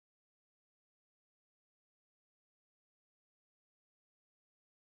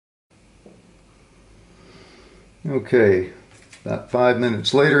Okay, about 5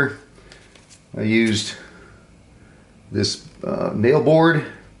 minutes later, I used this nail board,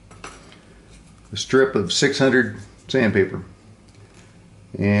 a strip of 600 sandpaper,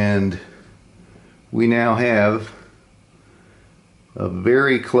 and we now have a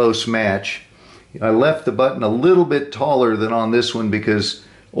very close match. I left the button a little bit taller than on this one because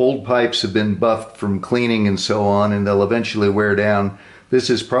old pipes have been buffed from cleaning and so on, and they'll eventually wear down. This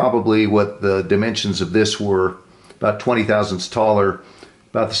is probably what the dimensions of this were, about 20 thousandths taller,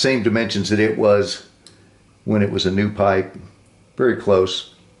 about the same dimensions that it was when it was a new pipe. Very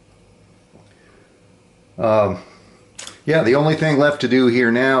close. Yeah, the only thing left to do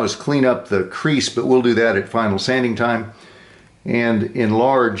here now is clean up the crease, but we'll do that at final sanding time, and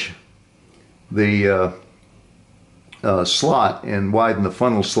enlarge the slot and widen the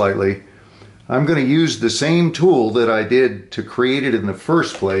funnel slightly. I'm going to use the same tool that I did to create it in the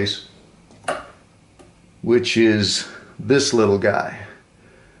first place, which is this little guy,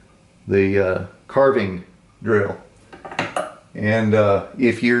 the carving drill. And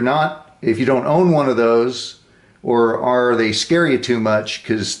if you don't own one of those, or they scare you too much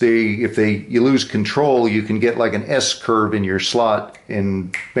because if you lose control, you can get like an S curve in your slot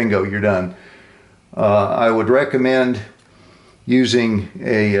and bingo, you're done. I would recommend using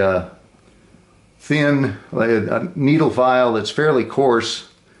a thin a needle file that's fairly coarse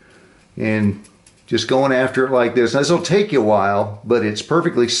and just going after it like this. This will take you a while, but it's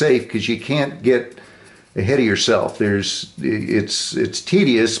perfectly safe because you can't get ahead of yourself. It's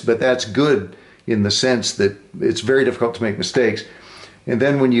tedious, but that's good in the sense that it's very difficult to make mistakes. And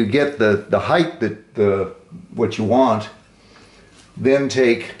then when you get the height what you want, then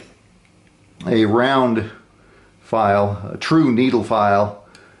take a round file, a true needle file,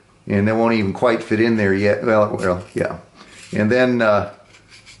 and it won't even quite fit in there yet. Well, yeah. And then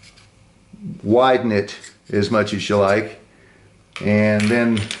widen it as much as you like, and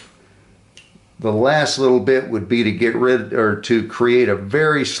then the last little bit would be to get rid, or to create a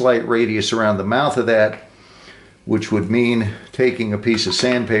very slight radius around the mouth of that, which would mean taking a piece of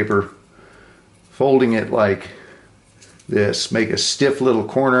sandpaper, folding it like this, make a stiff little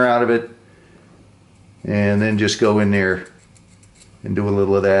corner out of it, and then just go in there and do a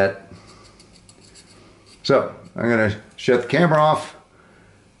little of that. So I'm going to shut the camera off,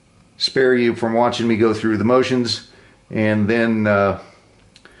 spare you from watching me go through the motions, and then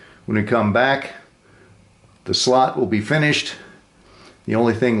when we come back, the slot will be finished. The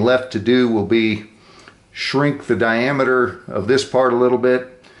only thing left to do will be shrink the diameter of this part a little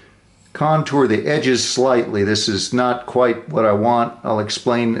bit, contour the edges slightly. This is not quite what I want. I'll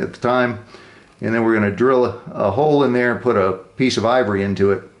explain at the time. And then we're going to drill a hole in there and put a piece of ivory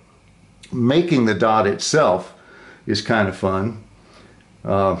into it. Making the dot itself is kind of fun.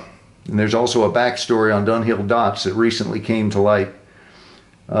 And there's also a backstory on Dunhill dots that recently came to light.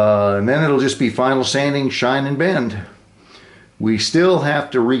 And then it'll just be final sanding, shine and bend. We still have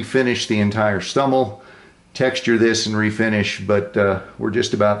to refinish the entire stummel, texture this and refinish, but we're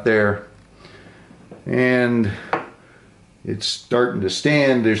just about there. And it's starting to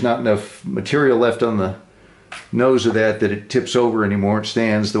stand. There's not enough material left on the nose of that it tips over anymore. It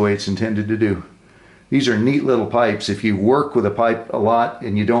stands the way it's intended to do. These are neat little pipes. If you work with a pipe a lot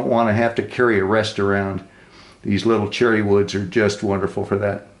and you don't want to have to carry a rest around, these little cherry woods are just wonderful for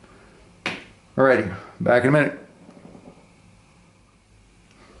that. Alrighty, back in a minute.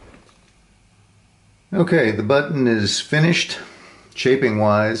 Okay, the button is finished, shaping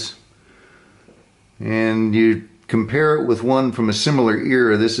wise, and you compare it with one from a similar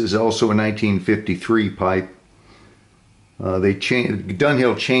era. This is also a 1953 pipe.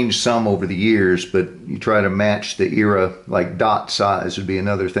 Dunhill changed some over the years, but you try to match the era, like dot size would be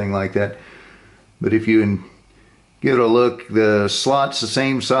another thing like that. But if you give it a look, the slot's the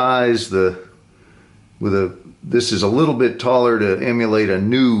same size. This is a little bit taller to emulate a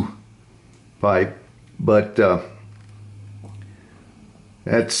new pipe, but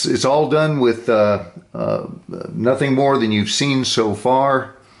it's all done with nothing more than you've seen so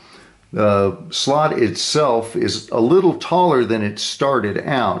far. The slot itself is a little taller than it started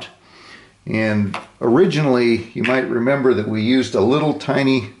out, and originally you might remember that we used a little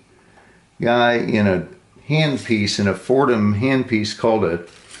tiny guy in a handpiece, in a Fordham handpiece called a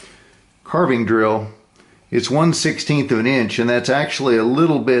carving drill. It's 1/16 of an inch, and that's actually a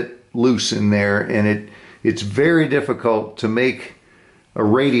little bit loose in there, and it's very difficult to make a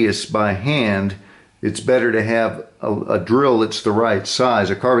radius by hand. It's better to have a drill that's the right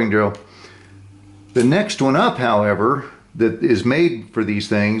size, a carving drill. The next one up, however, that is made for these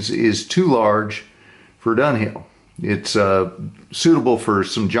things is too large for Dunhill. It's suitable for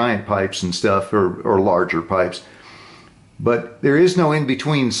some giant pipes and stuff, or larger pipes. But there is no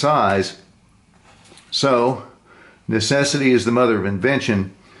in-between size, so necessity is the mother of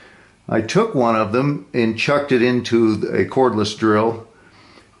invention. I took one of them and chucked it into a cordless drill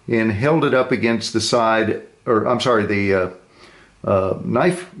and held it up against the side, or I'm sorry, the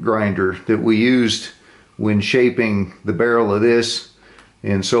knife grinder that we used when shaping the barrel of this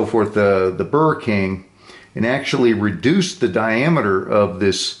and so forth, the Burr King, and actually reduced the diameter of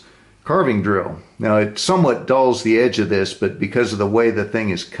this carving drill. Now it somewhat dulls the edge of this, but because of the way the thing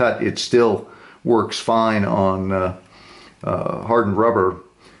is cut, it still works fine on hardened rubber.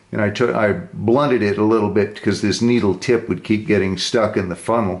 And I blunted it a little bit because this needle tip would keep getting stuck in the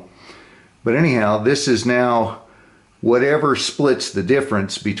funnel. But anyhow, this is now whatever splits the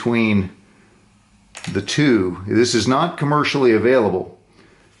difference between the two. This is not commercially available.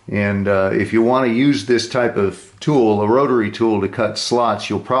 And if you want to use this type of tool, a rotary tool to cut slots,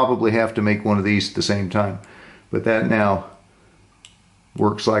 you'll probably have to make one of these at the same time. But that now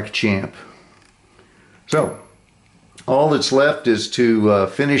works like a champ. So all that's left is to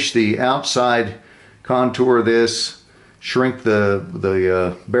finish the outside contour of this, shrink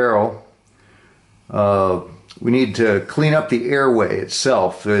the barrel. We need to clean up the airway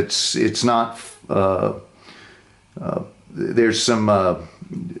itself. It's not, there's some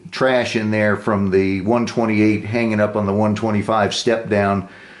trash in there from the 128 hanging up on the 125 step down.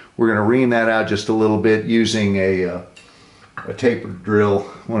 We're going to ream that out just a little bit using a tapered drill,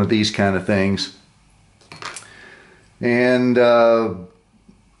 one of these kind of things. And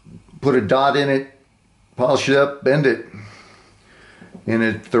put a dot in it, polish it up, bend it.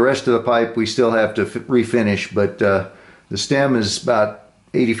 And the rest of the pipe we still have to refinish, but the stem is about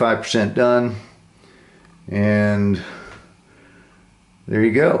 85% done. And there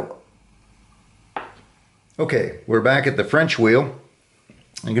you go. Okay, we're back at the French wheel.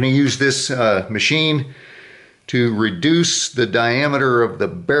 I'm going to use this machine to reduce the diameter of the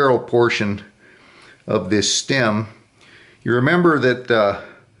barrel portion of this stem. You remember that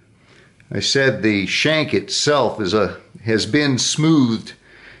I said the shank itself has been smoothed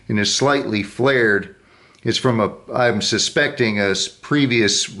and is slightly flared. It's from I'm suspecting a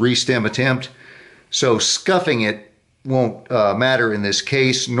previous restem attempt, so scuffing it won't matter in this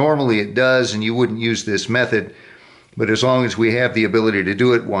case. Normally it does, and you wouldn't use this method, but as long as we have the ability to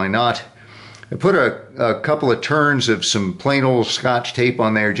do it, why not? I put a couple of turns of some plain old Scotch tape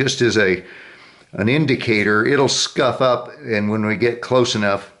on there just as an indicator. It'll scuff up, and when we get close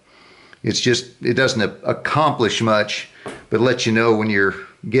enough, it doesn't accomplish much, but lets you know when you're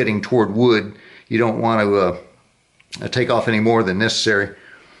getting toward wood. You don't want to take off any more than necessary.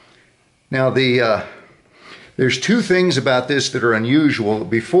 Now there's two things about this that are unusual.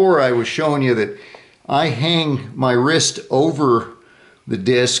 Before I was showing you that I hang my wrist over the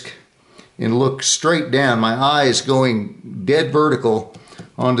disc and look straight down, my eyes going dead vertical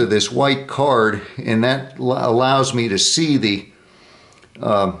onto this white card, and that allows me to see the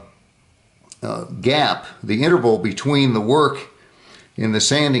gap, the interval between the work and the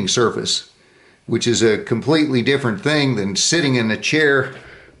sanding surface, which is a completely different thing than sitting in a chair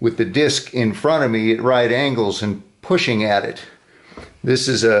with the disc in front of me at right angles and pushing at it. This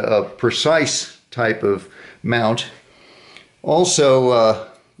is a precise type of mount. Also,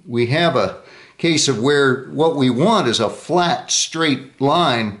 we have a case of where what we want is a flat, straight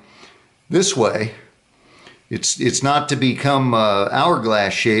line this way. It's not to become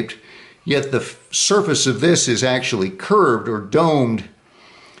hourglass shaped, yet the surface of this is actually curved or domed,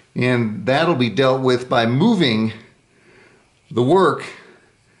 and that'll be dealt with by moving the work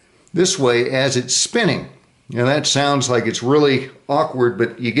this way as it's spinning. Now that sounds like it's really awkward,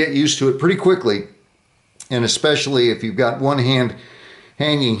 but you get used to it pretty quickly, and especially if you've got one hand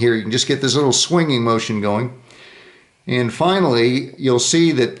hanging here, you can just get this little swinging motion going. And finally, you'll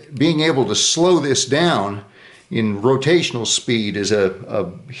see that being able to slow this down in rotational speed is a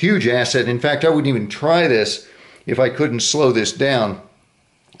huge asset. In fact, I wouldn't even try this if I couldn't slow this down.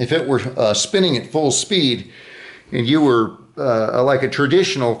 If it were spinning at full speed and you were like a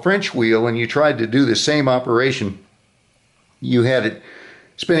traditional French wheel and you tried to do the same operation, you had it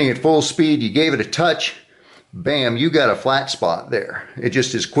spinning at full speed, you gave it a touch, bam, you got a flat spot there. It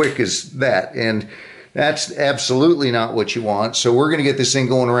just as quick as that, and that's absolutely not what you want. So we're going to get this thing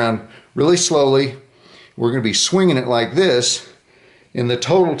going around really slowly. We're going to be swinging it like this, and the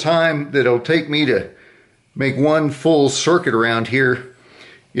total time that it'll take me to make one full circuit around here,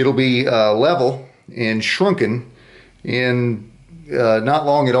 it'll be level and shrunken in not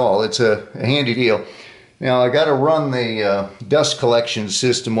long at all. It's a handy deal. Now I got to run the dust collection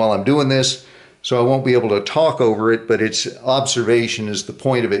system while I'm doing this, so I won't be able to talk over it, but its observation is the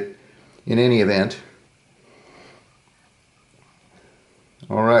point of it in any event.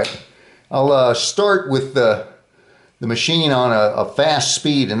 All right, I'll start with the machine on a fast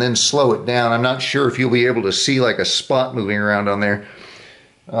speed and then slow it down. I'm not sure if you'll be able to see like a spot moving around on there.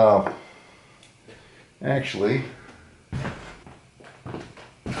 Actually,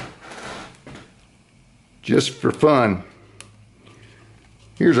 just for fun,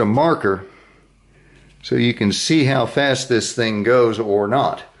 here's a marker so you can see how fast this thing goes or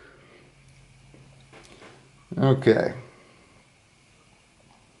not. Okay.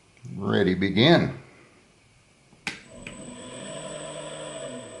 Ready, begin.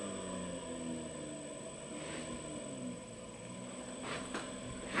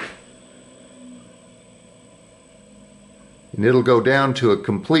 And it'll go down to a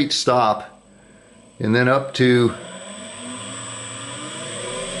complete stop and then up to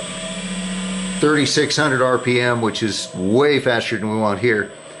 3,600 RPM, which is way faster than we want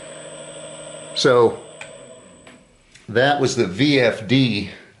here. So that was the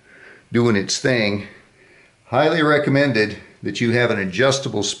VFD doing its thing. Highly recommended that you have an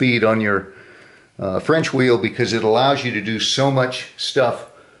adjustable speed on your French wheel, because it allows you to do so much stuff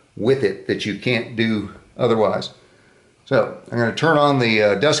with it that you can't do otherwise. So I'm going to turn on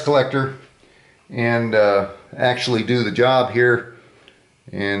the dust collector and actually do the job here,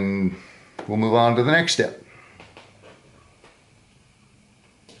 and we'll move on to the next step.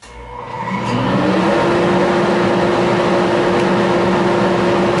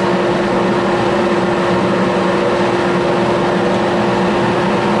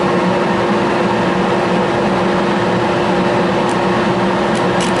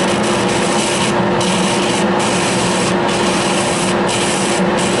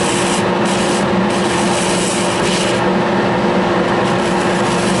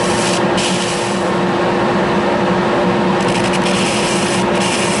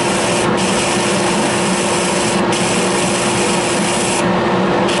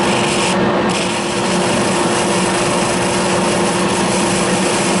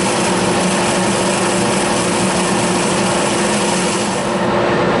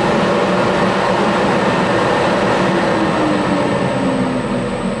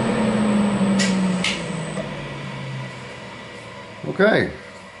 Okay,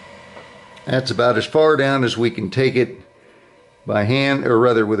 that's about as far down as we can take it by hand, or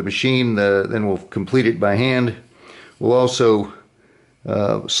rather with a machine. Then we'll complete it by hand. We'll also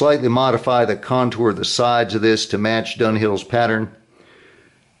slightly modify the contour of the sides of this to match Dunhill's pattern.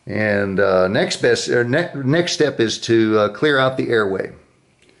 And next step is to clear out the airway.